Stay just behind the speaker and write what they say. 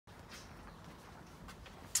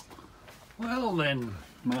Well then,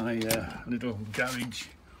 my little garage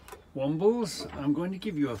wombles, I'm going to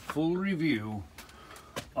give you a full review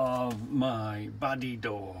of my Bbaaddyy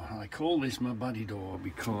door. I call this my Bbaaddyy door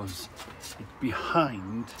because it's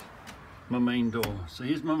behind my main door. So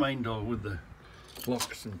here's my main door with the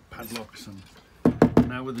locks and padlocks, and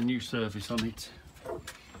now with the new surface on it.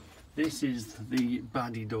 This is the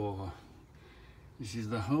Bbaaddyy door. This is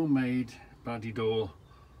the homemade Bbaaddyy door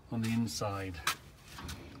on the inside.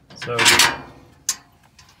 So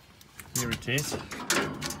here it is.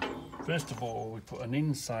 First of all, we put an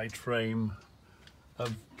inside frame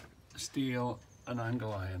of steel and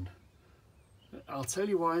angle iron. I'll tell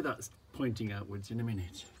you why that's pointing outwards in a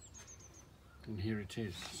minute. And here it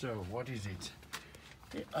is. So what is it?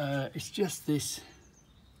 It's just this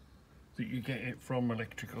that you get it from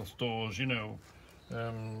electrical stores, you know.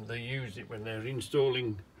 They use it when they're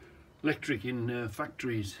installing electric in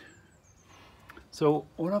factories. So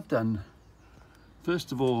what I've done,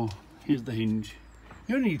 first of all, here's the hinge.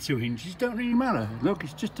 You only need 2 hinges, don't really matter. Look,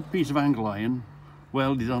 it's just a piece of angle iron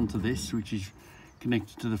welded onto this, which is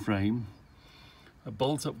connected to the frame. A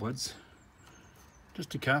bolt upwards,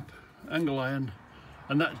 just a cap, angle iron,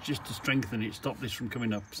 and that's just to strengthen it, stop this from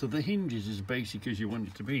coming up. So the hinge is as basic as you want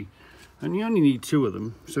it to be. And you only need 2 of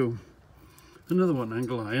them. So another one,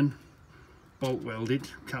 angle iron, bolt welded,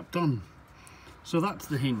 capped on. So that's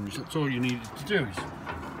the hinge. That's all you needed to do is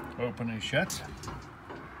open and shut.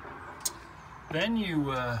 Then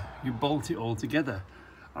you bolt it all together.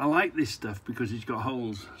 I like this stuff because it's got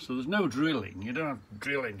holes, so there's no drilling. You don't have to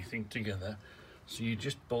drill anything together. So you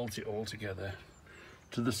just bolt it all together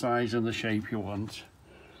to the size and the shape you want.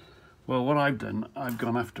 Well, what I've done, I've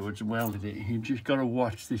gone afterwards and welded it. You've just got to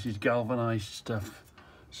watch. This is galvanized stuff,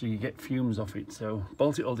 so you get fumes off it. So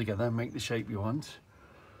bolt it all together, make the shape you want.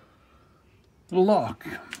 The lock,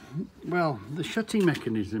 well, the shutting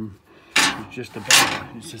mechanism is just a bar.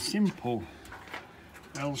 It's a simple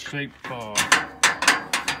L-shaped bar.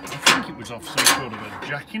 I think it was off some sort of a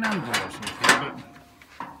jacking handle or something, but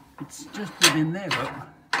it's just within there, look.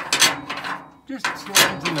 Just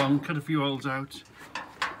slides along, cut a few holes out,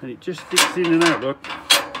 and it just sticks in and out, look.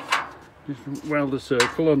 Just weld a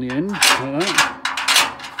circle on the end, like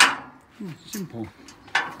that. Simple.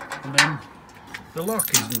 And then the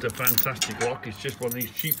lock isn't a fantastic lock, it's just one of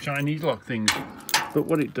these cheap Chinese lock things. But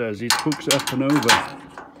what it does is hooks up and over.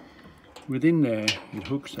 Within there, it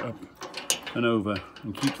hooks up and over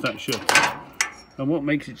and keeps that shut. And what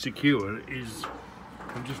makes it secure is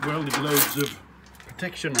I've just welded loads of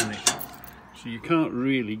protection on it. So you can't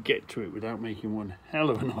really get to it without making one hell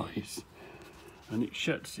of a noise. And it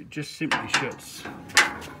shuts, it just simply shuts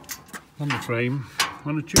on the frame,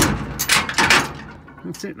 on a tube.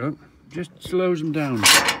 That's it, look. Just slows them down.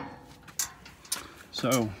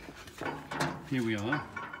 So here we are.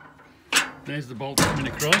 There's the bolt coming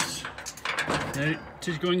across. There it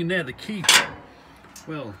is going in there. The keep,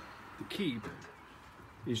 well, the keep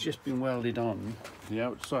is just been welded on the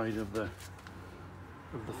outside of the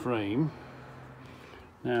frame.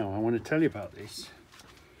 Now I want to tell you about this.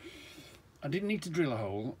 I didn't need to drill a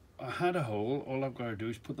hole. I had a hole. All I've got to do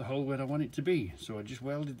is put the hole where I want it to be. So I just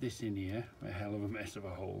welded this in here. A hell of a mess of a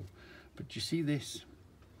hole. But you see this?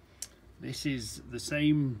 This is the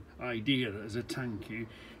same idea as a tank.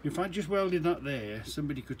 If I just welded that there,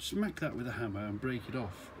 somebody could smack that with a hammer and break it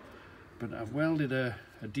off. But I've welded a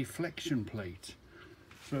deflection plate.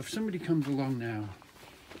 So if somebody comes along now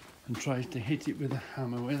and tries to hit it with a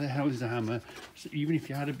hammer, where the hell is a hammer? So even if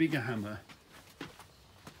you had a bigger hammer,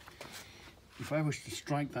 if I was to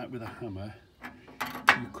strike that with a hammer,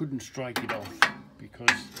 you couldn't strike it off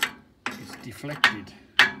because it's deflected.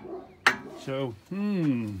 So,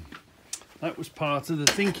 that was part of the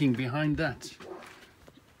thinking behind that.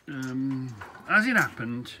 As it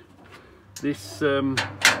happened, this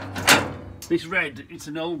red, it's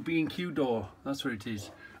an old B&Q door, that's what it is.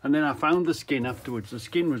 And then I found the skin afterwards. The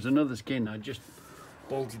skin was another skin. I just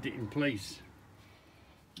bolted it in place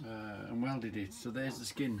and welded it. So there's the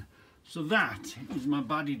skin. So that is my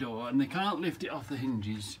Bbaaddyy door, and they can't lift it off the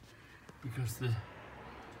hinges because do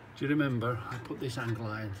you remember I put this angle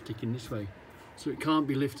iron sticking this way, so it can't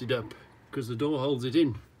be lifted up because the door holds it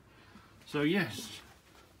in. So yes,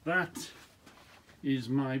 that is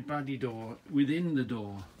my Bbaaddyy door within the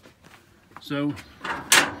door. So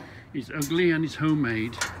it's ugly and it's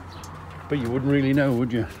homemade, but you wouldn't really know,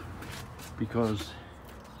 would you? Because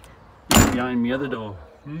it's behind my other door.